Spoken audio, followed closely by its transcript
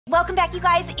Welcome back, you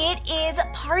guys. It is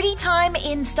party time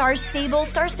in Star Stable.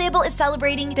 Star Stable is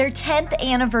celebrating their 10th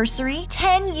anniversary.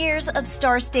 10 years of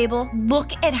Star Stable.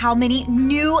 Look at how many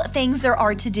new things there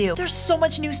are to do. There's so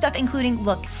much new stuff, including,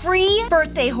 look, free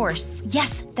birthday horse.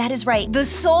 Yes, that is right. The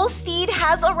Soul Steed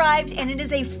has arrived, and it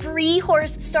is a free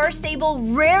horse. Star Stable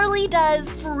rarely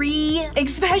does free,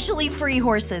 especially free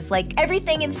horses. Like,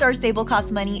 everything in Star Stable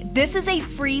costs money. This is a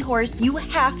free horse. You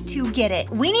have to get it.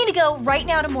 We need to go right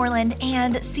now to Moreland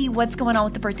and see what's going on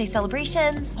with the birthday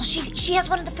celebrations. Well, she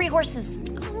has one of the free horses.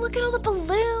 Oh, look at all the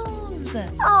balloons.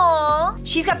 Aww.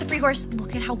 She's got the free horse.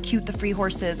 Look at how cute the free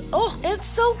horse is. Oh, it's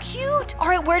so cute. All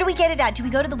right, where do we get it at? Do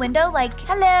we go to the window? Like,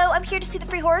 hello, I'm here to see the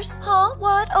free horse. Huh?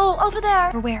 What? Oh, over there.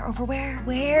 Over where? Over where?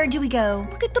 Where do we go?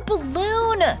 Look at the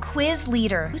balloon. Quiz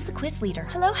leader. Who's the quiz leader?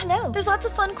 Hello, hello. There's lots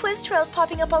of fun quiz trails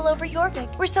popping up all over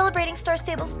Jorvik. We're celebrating Star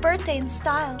Stable's birthday in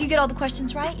style. If you get all the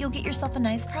questions right, you'll get yourself a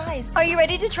nice prize. Are you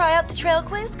ready to try out the trail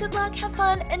quiz? Good luck, have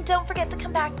fun, and don't forget to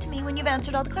come back to me when you've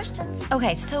answered all the questions.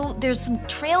 Okay, so there's some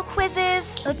trail quizzes.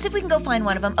 Let's see if we can go find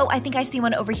one of them. Oh, I think I see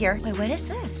one over here. Wait, what is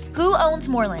this? Who owns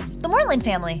Moreland? The Moreland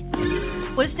family.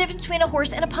 What is the difference between a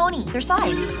horse and a pony? Their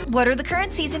size. What are the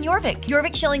currencies in Jorvik?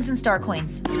 Jorvik shillings and star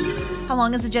coins. How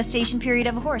long is the gestation period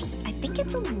of a horse? I think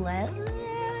it's 11,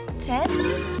 10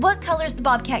 months. What color is the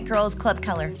Bobcat Girls club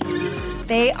color?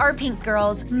 They are pink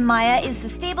girls. Maya is the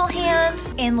stable hand,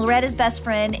 and Loretta's best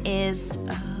friend is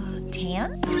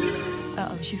tan?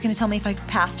 Uh-oh, she's gonna tell me if I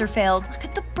passed or failed. Look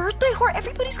at the birthday horse.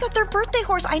 Everybody's got their birthday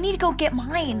horse. I need to go get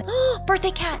mine.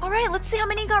 Birthday cat. All right, let's see how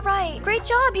many you got right. Great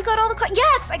job. You got all the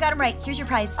yes, I got them right. Here's your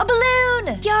prize. A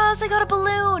balloon. Yes, I got a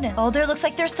balloon. Oh, there looks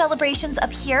like there's celebrations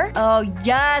up here. Oh,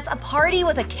 yes, a party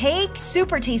with a cake.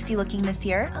 Super tasty looking this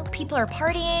year. Oh, people are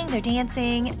partying. They're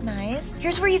dancing. Nice.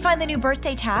 Here's where you find the new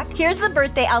birthday tack. Here's the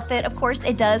birthday outfit. Of course,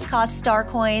 it does cost star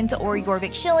coins or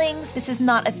Jorvik shillings. This is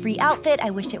not a free outfit. I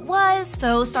wish it was.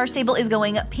 So Star Stable is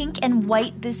going pink and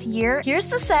white this year. Here's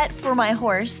the set for my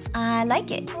horse. I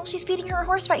like it. Well, she's feeding her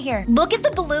horse right here. Look at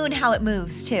the balloon, how it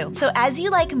moves too. So as you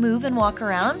like move and walk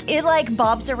around, it like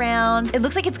bobs around. It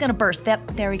looks like it's gonna burst.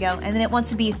 Yep, there we go. And then it wants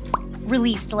to be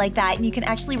released like that, and you can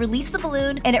actually release the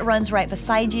balloon and it runs right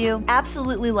beside you.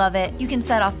 Absolutely love it. You can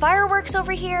set off fireworks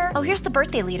over here. Oh, here's the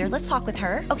birthday leader. Let's talk with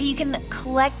her. Okay, you can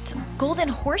collect golden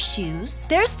horseshoes.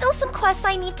 There's still some quests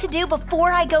I need to do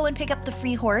before I go and pick up the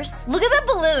free horse. Look at that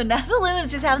balloon. That balloon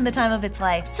is just having the time of its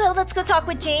life. So let's go talk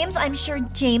with James. I'm sure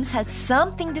James has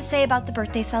something to say about the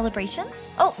birthday celebrations.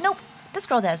 Oh, nope. This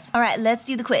girl does. All right, let's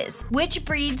do the quiz. Which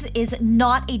breeds is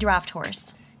not a draft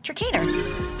horse? Trakehner.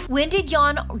 When did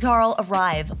Jan Jarl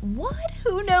arrive? What?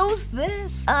 Who knows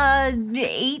this?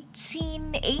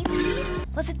 1818?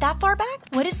 Was it that far back?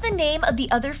 What is the name of the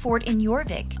other fort in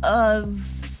Jorvik?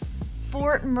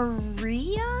 Fort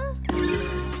Maria?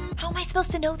 How am I supposed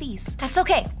to know these? That's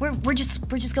okay. We're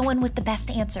just going with the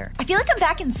best answer. I feel like I'm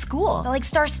back in school, like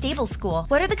Star Stable school.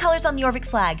 What are the colors on the Jorvik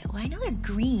flag? Well, I know they're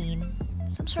green.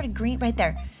 Some sort of green right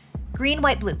there. Green,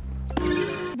 white, blue.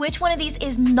 Which one of these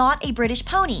is not a British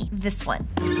pony? This one.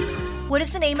 What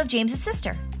is the name of James's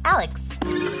sister? Alex.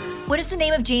 What is the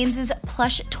name of James's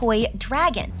plush toy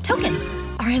dragon? Token.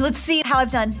 All right, let's see how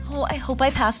I've done. Oh, I hope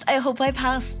I passed. I hope I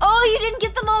passed. Oh, you didn't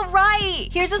get them all right.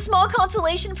 Here's a small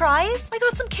consolation prize. I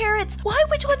got some carrots. Why?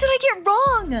 Which one did I get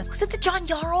wrong? Was it the John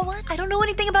Jarl one? I don't know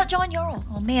anything about John Jarl.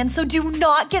 Oh man, so do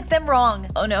not get them wrong.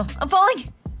 Oh no, I'm falling.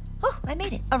 Oh, I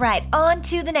made it. All right, on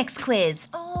to the next quiz.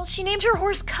 Oh, she named her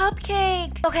horse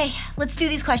Cupcake. Okay, let's do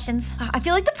these questions. I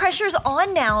feel like the pressure is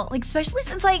on now, like especially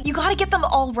since like you gotta get them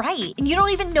all right and you don't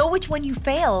even know which one you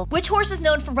failed. Which horse is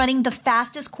known for running the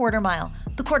fastest quarter mile?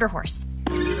 The quarter horse.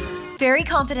 Very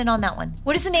confident on that one.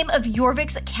 What is the name of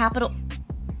Jorvik's capital?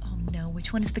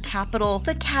 Which one is the capital?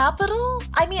 The capital?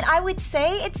 I mean, I would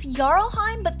say it's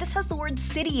Jarlheim, but this has the word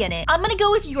city in it. I'm gonna go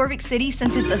with Jorvik City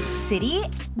since it's a city.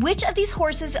 Which of these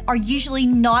horses are usually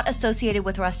not associated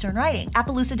with Western riding?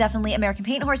 Appaloosa definitely, American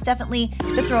Paint Horse definitely,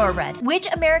 the Thrower Red. Which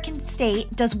American state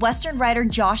does Western rider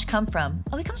Josh come from?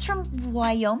 Oh, he comes from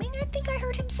Wyoming, I think I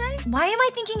heard him say. Why am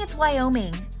I thinking it's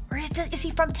Wyoming? Or is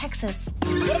he from Texas?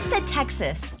 He might have said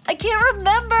Texas. I can't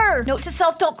remember. Note to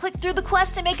self, don't click through the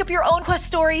quest and make up your own quest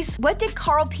stories. What did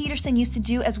Carl Peterson used to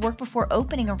do as work before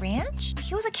opening a ranch?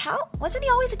 He was a wasn't he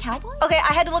always a cowboy? Okay,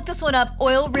 I had to look this one up.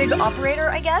 Oil rig operator,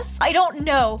 I guess? I don't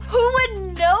know. Who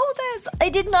would know this? I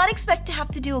did not expect to have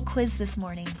to do a quiz this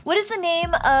morning. What is the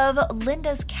name of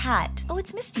Linda's cat? Oh,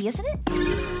 it's Misty, isn't it?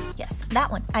 Yes,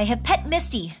 that one. I have pet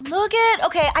Misty. Look at,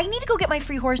 okay, I need to go get my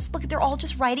free horse. Look, they're all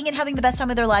just riding and having the best time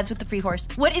of their lives with the free horse.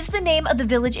 What is the name of the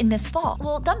village in Miss Fall?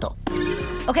 Well, Dundle.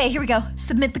 Okay, here we go.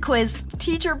 Submit the quiz.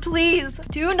 Teacher, please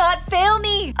do not fail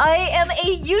me. I am a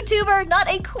YouTuber, not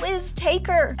a quiz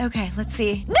taker. Okay, let's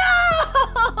see. No!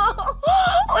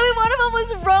 Only one of them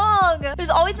was wrong. There's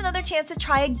always another chance to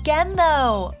try again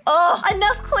though. Oh,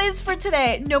 enough quiz for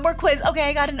today. No more quiz. Okay,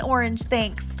 I got an orange,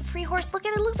 thanks. The free horse, look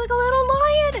at it, looks like a little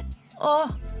lion.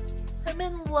 Oh, I'm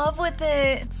in love with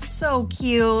it. It's so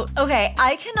cute. Okay,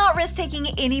 I cannot risk taking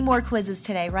any more quizzes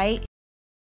today, right?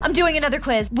 I'm doing another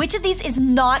quiz. Which of these is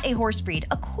not a horse breed?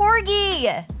 A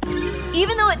corgi.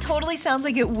 Even though it totally sounds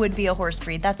like it would be a horse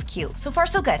breed, that's cute. So far,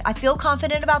 so good. I feel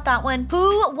confident about that one.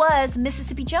 Who was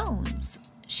Mississippi Jones?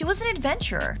 She was an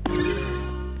adventurer.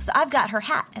 So I've got her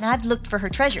hat and I've looked for her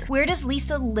treasure. Where does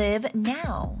Lisa live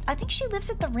now? I think she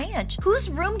lives at the ranch. Whose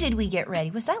room did we get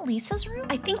ready? Was that Lisa's room?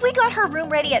 I think we got her room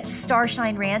ready at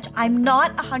Starshine Ranch. I'm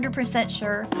not 100%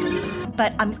 sure,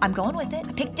 but I'm going with it.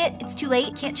 I picked it. It's too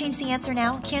late. Can't change the answer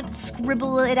now. Can't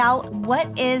scribble it out.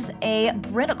 What is a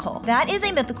brinicle? That is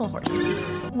a mythical horse.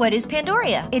 What is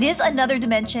Pandoria? It is another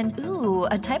dimension. Ooh,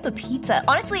 a type of pizza.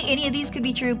 Honestly, any of these could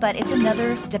be true, but it's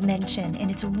another dimension and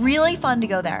it's really fun to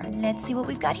go there. Let's see what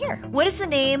we've got here. What is the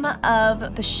name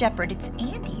of the shepherd? It's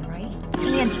Andy, right?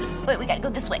 Andy. Wait, we gotta go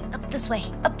this way, up this way,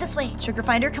 up this way. Sugar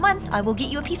finder, come on. I will get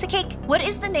you a piece of cake. What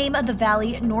is the name of the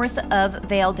valley north of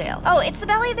Valedale? Oh, it's the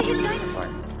Valley of the Hidden Dinosaur.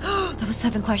 That was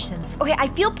 7 questions. Okay, I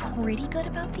feel pretty good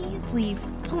about these. Please,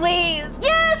 please.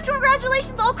 Yes,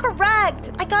 congratulations, all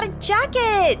correct. I got a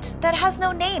jacket that has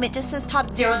no name. It just says top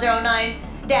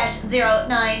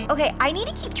 009-09. Okay, I need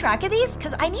to keep track of these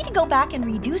because I need to go back and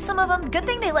redo some of them. Good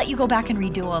thing they let you go back and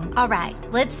redo them. All right,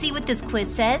 let's see what this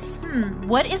quiz says.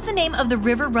 What is the name of the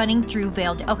river running through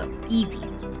Valedale? Okay, easy.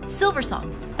 Silver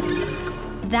Song.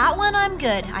 That one I'm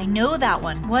good. I know that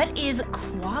one. What is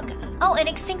quagga? Oh, an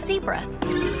extinct zebra.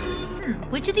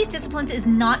 Which of these disciplines is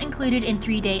not included in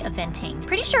 3-day eventing?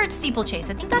 Pretty sure it's steeplechase.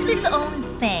 I think that's its own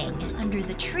thing. Under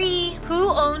the tree. Who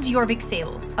owns Jorvik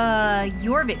Stables?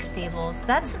 Jorvik Stables.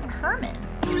 That's Herman.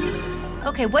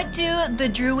 Okay, what do the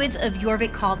druids of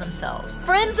Jorvik call themselves?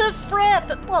 Friends of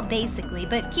Fripp. Well, basically,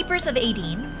 but keepers of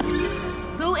Aideen.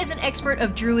 Who is an expert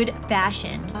of druid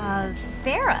fashion?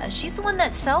 Farah. She's the one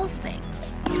that sells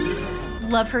things.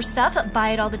 Love her stuff,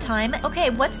 buy it all the time. Okay,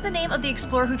 what's the name of the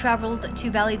explorer who traveled to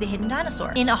Valley of the Hidden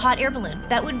Dinosaur in a hot air balloon?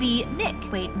 That would be Nick.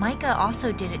 Wait, Micah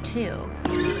also did it too.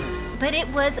 But it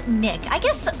was Nick. I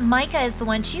guess Micah is the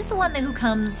one, she's the one who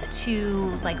comes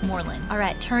to like Moreland. All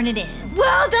right, turn it in.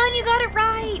 Well done, you got it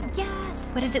right.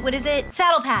 Yes. What is it, what is it?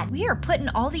 Saddle pad. We are putting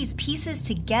all these pieces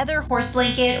together. Horse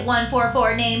blanket,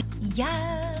 144 name.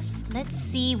 Yes. Let's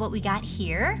see what we got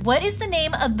here. What is the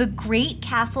name of the great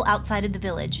castle outside of the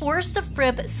village? Forest of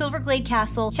Fripp, Silverglade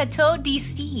Castle, Chateau de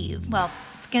Steve. Well,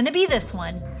 it's gonna be this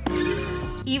one.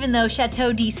 Even though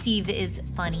Chateau de Steve is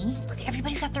funny. Look,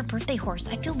 everybody's got their birthday horse.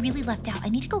 I feel really left out. I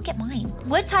need to go get mine.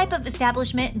 What type of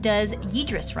establishment does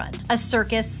Yidris run? A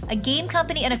circus, a game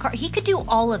company, and a car. He could do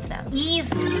all of them.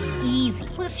 Easy, easy.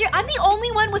 Listen, I'm the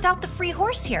only one without the free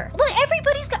horse here. Look,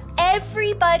 everybody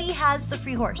has the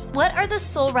free horse. What are the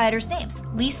soul riders' names?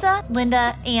 Lisa,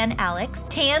 Linda, Ann, Alex,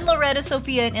 Tan, Loretta,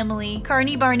 Sophia, and Emily,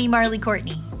 Carney, Barney, Marley,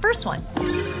 Courtney. First one.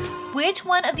 Which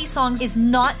one of these songs is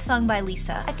not sung by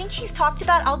Lisa? I think she's talked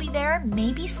about I'll Be There,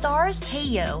 maybe Stars, Hey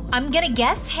Yo. I'm gonna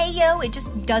guess Hey Yo. It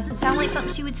just doesn't sound like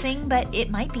something she would sing, but it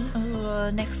might be.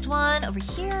 Next one over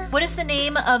here. What is the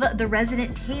name of the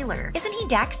resident tailor? Isn't he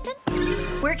Daxton?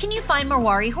 Where can you find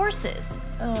Marwari horses?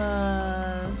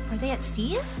 Are they at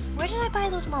Steve's? Where did I buy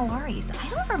those Marwaris?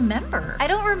 I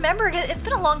don't remember. It's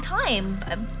been a long time.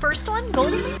 First one,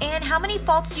 golden. And how many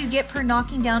faults do you get per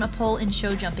knocking down a pole in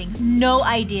show jumping? No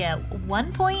idea.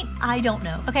 1 point? I don't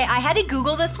know. Okay, I had to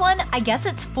Google this one. I guess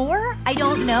it's 4. I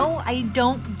don't know. I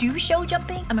don't do show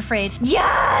jumping. I'm afraid.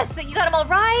 Yes! You got them all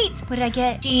right. What did I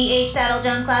get? GH Saddle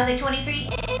Jump Classic 23.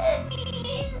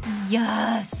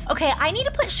 Yes. Okay, I need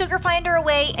to put Sugar Finder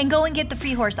away and go and get the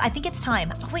free horse. I think it's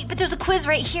time. Oh, wait, but there's a quiz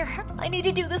right here. I need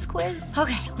to do this quiz.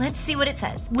 Okay, let's see what it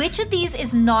says. Which of these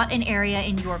is not an area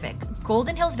in Jorvik?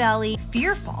 Golden Hills Valley,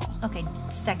 Fearfall. Okay,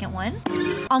 second one.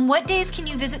 On what days can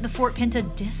you visit the Fort Pinta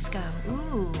Disco?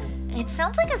 Ooh, it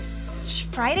sounds like a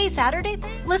Friday, Saturday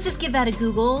thing? Let's just give that a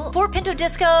Google. Fort Pinto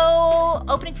Disco,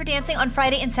 opening for dancing on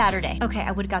Friday and Saturday. Okay,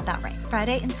 I would've got that right.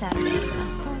 Friday and Saturday.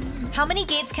 How many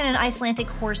gaits can an Icelandic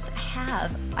horse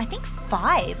have? I think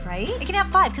 5, right? It can have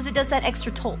 5 because it does that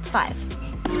extra tolt. 5.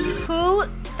 Who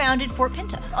founded Fort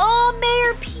Pinta? Oh,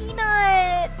 Mayor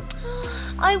Peanut.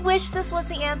 I wish this was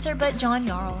the answer, but John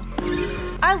Jarl.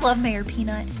 I love Mayor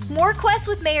Peanut. More quests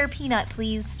with Mayor Peanut,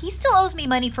 please. He still owes me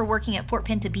money for working at Fort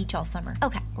Pinta Beach all summer.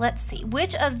 Okay, let's see.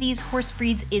 Which of these horse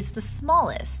breeds is the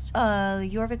smallest? The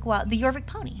Jorvik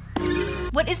pony.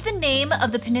 What is the name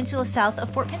of the peninsula south of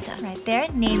Fort Pinta? Right there,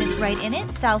 name is right in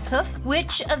it, South Hoof.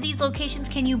 Which of these locations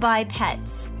can you buy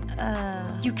pets?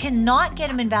 You cannot get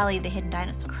them in Valley of the Hidden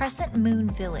Dinosaurs. Crescent Moon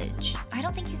Village. I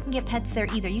don't think you can get pets there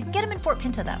either. You can get them in Fort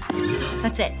Pinta though.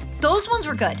 That's it. Those ones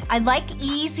were good. I like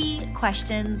easy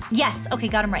questions. Yes, okay,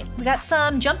 got them right. We got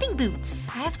some jumping boots.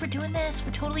 Guys, we're doing this.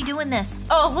 We're totally doing this.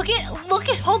 Oh, look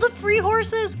at all the free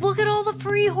horses. Look at all the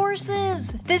free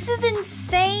horses. This is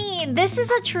insane. This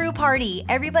is a true party.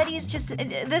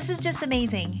 This is just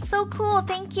amazing. So cool,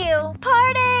 thank you.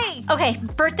 Party! Okay,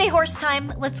 birthday horse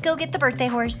time. Let's go get the birthday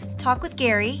horse. Talk with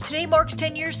Gary. Today marks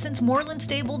 10 years since Moreland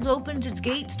Stables opens its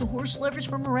gates to horse lovers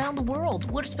from around the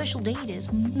world. What a special day it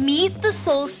is. Meet the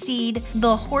Soul Steed,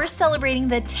 the horse celebrating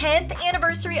the 10th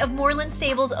anniversary of Moreland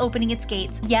Stables opening its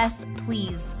gates. Yes,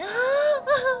 please.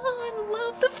 I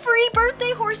love the free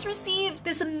birthday horse received.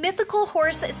 This mythical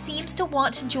horse seems to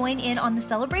want to join in on the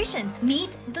celebrations.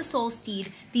 Meet the Soul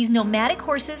Steed. These nomadic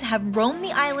horses have roamed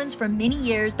the islands for many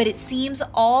years, but it seems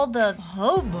all the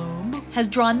hubbub has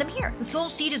drawn them here. The Soul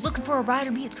Steed is looking for a rider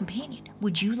to be its companion.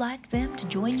 Would you like them to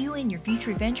join you in your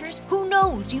future adventures? Who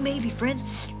knows? You may be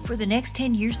friends for the next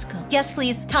 10 years to come. Yes,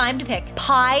 please. Time to pick.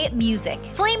 Pie Music,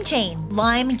 Flame Chain,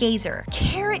 Lime Gazer,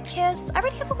 Carrot Kiss. I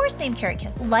already have a horse named Carrot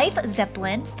Kiss. Life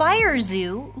Zeppelin, Fire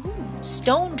Zoo,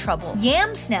 Stone Trouble,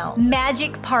 Yam Snout,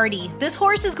 Magic Party. This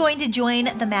horse is going to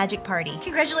join the Magic Party.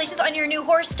 Congratulations on your new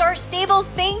horse, Star Stable.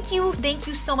 Thank you. Thank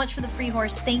you so much for the free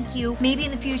horse. Thank you. Maybe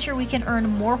in the future we can earn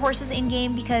more horses in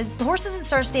game because the horses in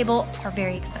Star Stable are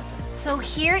very expensive. So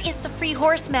here is the free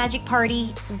horse Magic Party.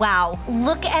 Wow,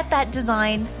 look at that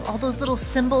design. All those little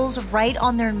symbols right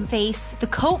on their face. The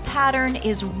coat pattern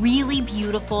is really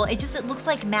beautiful. It looks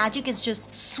like magic is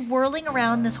just swirling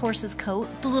around this horse's coat.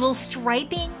 The little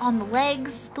striping on the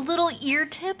legs. The little ear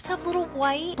tips have little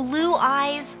white, blue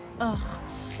eyes. Oh,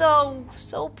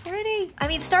 so pretty. I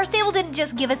mean, Star Stable didn't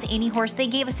just give us any horse. They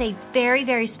gave us a very,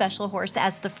 very special horse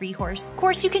as the free horse. Of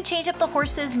course, you can change up the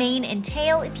horse's mane and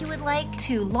tail if you would like.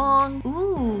 Too long.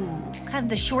 Ooh, kind of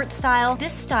the short style.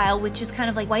 This style, which is kind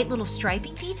of like white little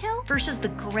striping detail versus the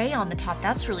gray on the top.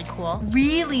 That's really cool.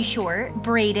 Really short,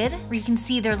 braided, where you can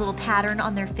see their little pattern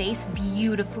on their face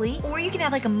beautifully. Or you can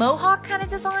have like a mohawk kind of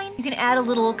design. You can add a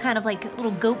little kind of like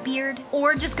little goat beard,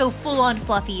 or just go full on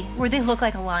fluffy where they look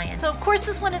like a lion. So of course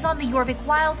this one is on the Jorvik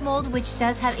Wild mold, which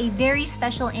does have a very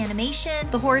special animation.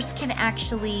 The horse can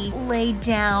actually lay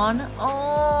down,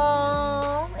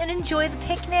 and enjoy the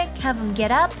picnic, have him get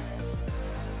up.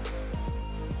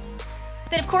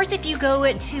 Then of course, if you go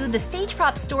to the stage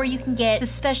prop store, you can get the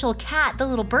special cat, the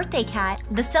little birthday cat,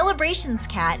 the celebrations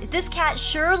cat. This cat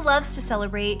sure loves to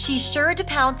celebrate. She's sure to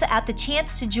pounce at the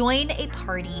chance to join a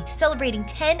party, celebrating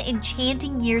 10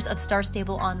 enchanting years of Star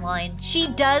Stable Online. She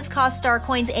does cost star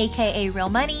coins, aka real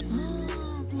money.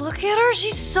 Look at her,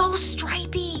 she's so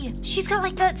stripy. She's got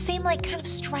like that same like kind of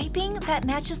striping that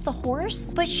matches the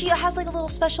horse, but she has like a little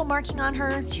special marking on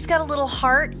her. She's got a little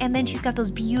heart, and then she's got those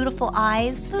beautiful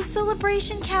eyes. The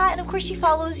celebration cat, and of course she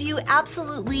follows you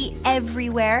absolutely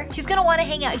everywhere. She's gonna wanna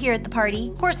hang out here at the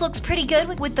party. Horse looks pretty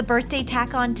good with the birthday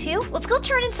tack on too. Let's go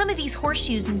turn in some of these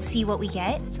horseshoes and see what we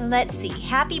get. So let's see,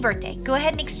 happy birthday. Go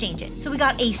ahead and exchange it. So we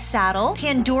got a saddle,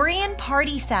 Pandorian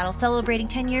Party Saddle, celebrating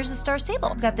 10 years of Star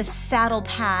Stable. We got the saddle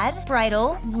pad,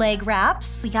 bridle, leg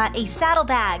wraps. We got a saddle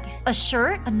bag, a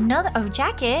shirt, a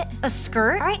jacket, a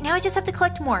skirt. All right, now I just have to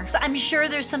collect more. So I'm sure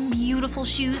there's some beautiful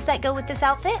shoes that go with this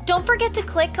outfit. Don't forget to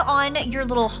click on your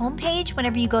little homepage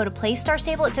whenever you go to play Star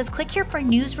Stable. It says click here for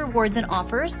news, rewards, and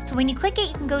offers. So when you click it,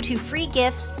 you can go to free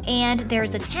gifts, and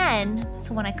there's a 10.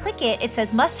 So when I click it, it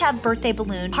says must have birthday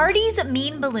balloon. Parties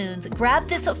mean balloons. Grab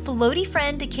this floaty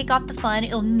friend to kick off the fun.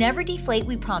 It'll never deflate,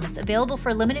 we promise. Available for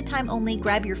a limited time only.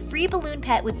 Grab your free balloon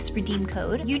pet with this redeem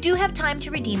code. You do have time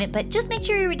to redeem it, but just make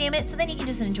sure you redeem it so then you can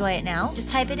just enjoy it now. Just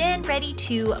type it in, ready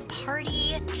to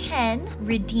party 10,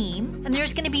 redeem, and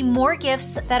there's gonna be more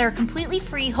gifts that are completely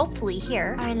free, hopefully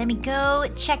here. All right, let me go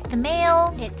check the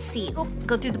mail. Let's see,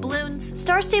 go through the balloons.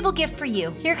 Star Stable gift for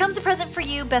you. Here comes a present for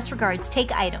you, best regards,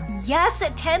 take item. Yes,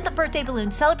 10th birthday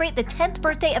balloon. Celebrate the 10th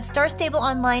birthday of Star Stable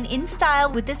Online in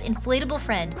style with this inflatable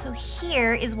friend. So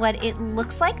here is what it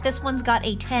looks like. This one's got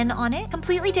a 10 on it.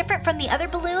 Completely different from the other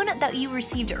balloon that you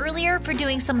received earlier for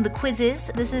doing some of the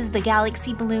quizzes. This is the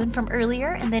Galaxy balloon from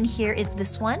earlier, and then here is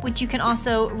this one, which you can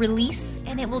also release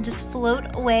and it will just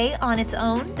float away on its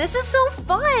own. This is so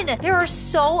fun! There are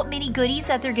so many goodies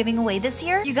that they're giving away this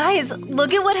year. You guys,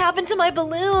 look at what happened to my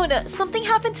balloon! Something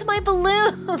happened to my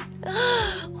balloon!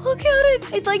 Look at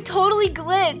it! It like totally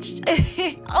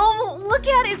glitched. Oh, look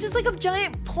at it! It's just like a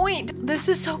giant point. This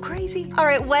is so crazy. All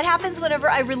right, what happens whenever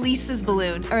I release this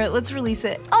balloon? All right, let's release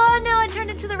it. Oh no, it turned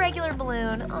into the regular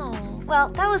balloon. Oh, well,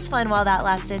 that was fun while that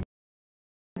lasted.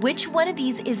 Which one of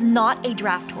these is not a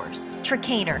draft horse?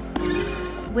 Trakehner.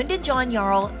 When did John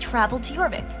Jarl travel to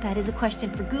Jorvik? That is a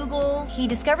question for Google. He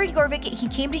discovered Jorvik. He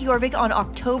came to Jorvik on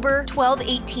October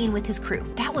 1218 with his crew.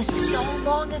 That was so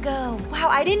long ago. Wow,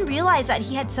 I didn't realize that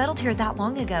he had settled here that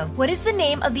long ago. What is the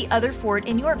name of the other fort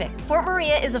in Jorvik? Fort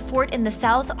Maria is a fort in the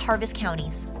South Harvest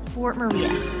counties. Fort Maria.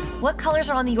 What colors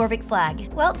are on the Jorvik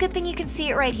flag? Well, good thing you can see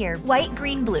it right here. White,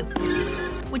 green, blue.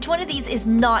 Which one of these is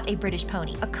not a British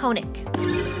pony? A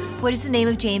Konik. What is the name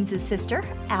of James's sister?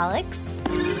 Alex.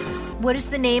 What is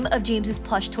the name of James's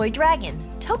plush toy dragon?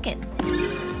 Token.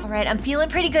 All right, I'm feeling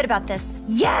pretty good about this.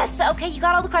 Yes! Okay, you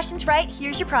got all the questions right.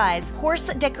 Here's your prize. Horse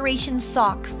decoration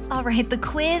socks. All right, the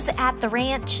quiz at the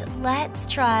ranch. Let's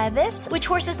try this. Which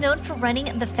horse is known for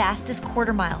running the fastest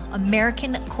quarter mile?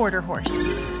 American quarter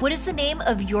horse. What is the name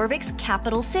of Jorvik's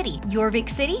capital city? Jorvik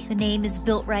City. The name is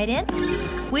built right in.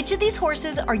 Which of these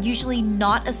horses are usually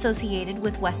not associated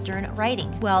with Western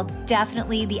riding? Well,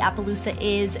 definitely the Appaloosa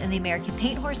is, and the American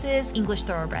paint horse is, English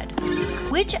thoroughbred.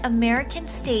 Which American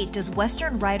state does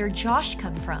Western rider Josh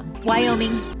come from? Wyoming.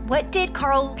 What did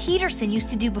Carl Peterson used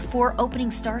to do before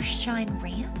opening Starshine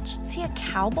Ranch? Is he a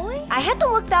cowboy? I had to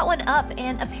look that one up,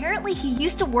 and apparently he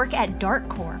used to work at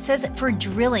Dartcore. It says for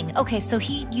drilling. Okay, so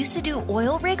he used to do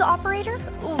oil rig operator?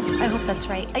 Ooh, I hope that's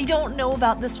right. I don't know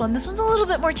about this one. This one's a little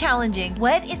bit more challenging.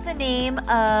 What is the name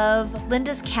of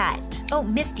Linda's cat? Oh,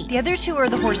 Misty. The other two are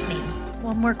the horse names.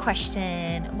 One more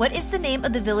question. What is the name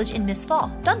of the village in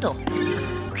Mistfall? Dundle.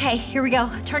 Okay, here we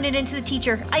go. Turn it into the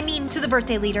teacher. I mean, to the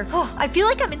birthday leader. Oh, I feel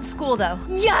like I'm in school though.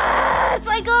 Yes!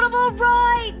 I got them all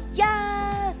right!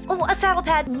 Yes! Oh, a saddle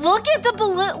pad. Look at the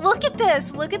balloon. Look at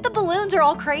this. Look at the balloons are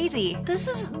all crazy.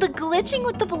 The glitching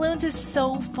with the balloons is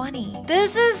so funny.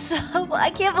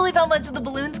 I can't believe how much the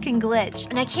balloons can glitch.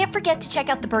 And I can't forget to check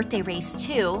out the birthday race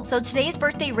too. So today's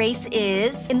birthday race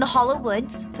is in the Hollow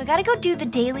Woods. So I gotta go do the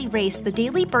daily race, the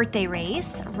daily birthday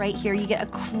race. Right here, you get a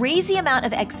crazy amount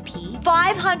of XP.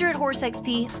 500 horse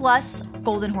XP plus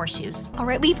golden horseshoes. All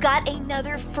right, we've got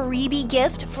another freebie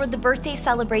gift for the birthday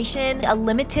celebration, a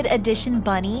limited edition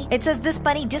bunny. It says this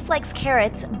bunny dislikes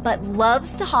carrots, but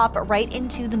loves to hop right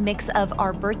into the mix of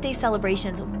our birthday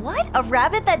celebrations. What? A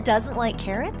rabbit that doesn't like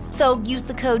carrots? So use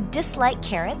the code dislike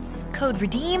carrots. Code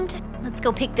redeemed. Let's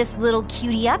go pick this little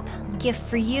cutie up. Gift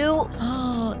for you.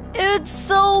 Oh, it's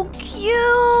so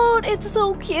cute. It's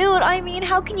so cute. I mean,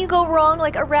 how can you go wrong?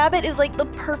 Like, a rabbit is like the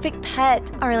perfect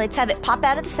pet. All right, let's have it pop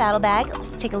out of the saddlebag.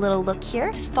 Let's take a little look here.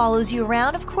 Just follows you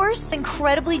around, of course.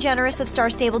 Incredibly generous of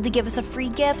Star Stable to give us a free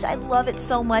gift. I love it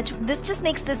so much. This just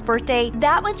makes this birthday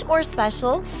that much more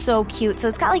special. So cute. So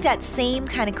it's got like that same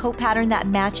kind of coat pattern that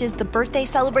matches the birthday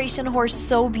celebration horse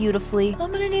so beautifully.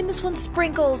 I'm gonna name this one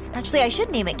Sprinkles. Actually, I should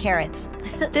name it Carrots.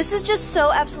 This is just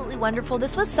so absolutely wonderful.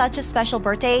 This was such a special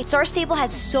birthday. Star Stable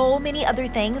has so many other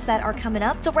things that are coming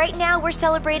up. So right now we're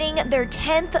celebrating their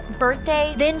 10th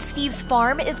birthday. Then Steve's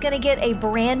Farm is gonna get a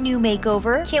brand new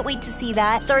makeover. Can't wait to see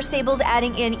that. Star Stable's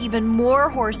adding in even more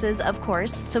horses, of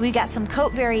course. So we've got some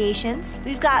coat variations.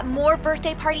 We've got more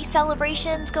birthday party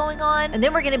celebrations going on. And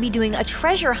then we're gonna be doing a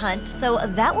treasure hunt. So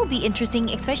that will be interesting,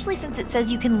 especially since it says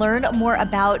you can learn more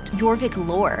about Jorvik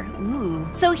lore. Ooh.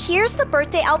 So here's the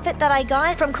birthday outfit that I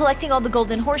got from collecting all the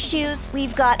golden horseshoes.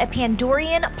 We've got a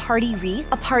Pandorian party wreath,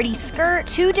 a party skirt,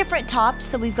 2 different tops.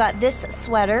 So we've got this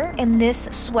sweater and this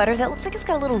sweater that looks like it's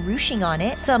got a little ruching on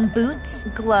it, some boots,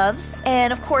 gloves,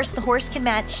 and of course the horse can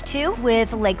match too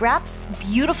with leg wraps.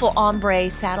 Beautiful ombre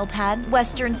saddle pad,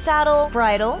 western saddle,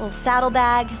 bridle, little saddle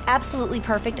bag, absolutely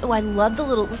perfect. Oh, I love the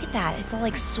little, look at that. It's all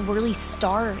like swirly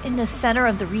star in the center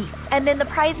of the wreath. And then the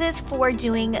prizes for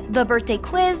doing the birthday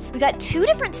quiz. We got 2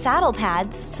 different saddle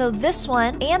pads. So this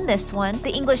one and this one,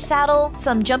 the English saddle,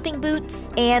 some jumping boots,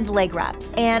 and leg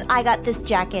wraps. And I got this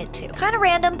jacket too. Kind of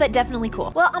random, but definitely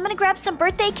cool. Well, I'm gonna grab some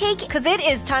birthday cake because it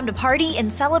is time to party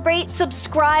and celebrate.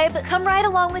 Subscribe, come right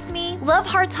along with me. Love,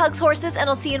 hearts, hugs, horses, and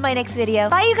I'll see you in my next video.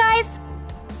 Bye, you guys.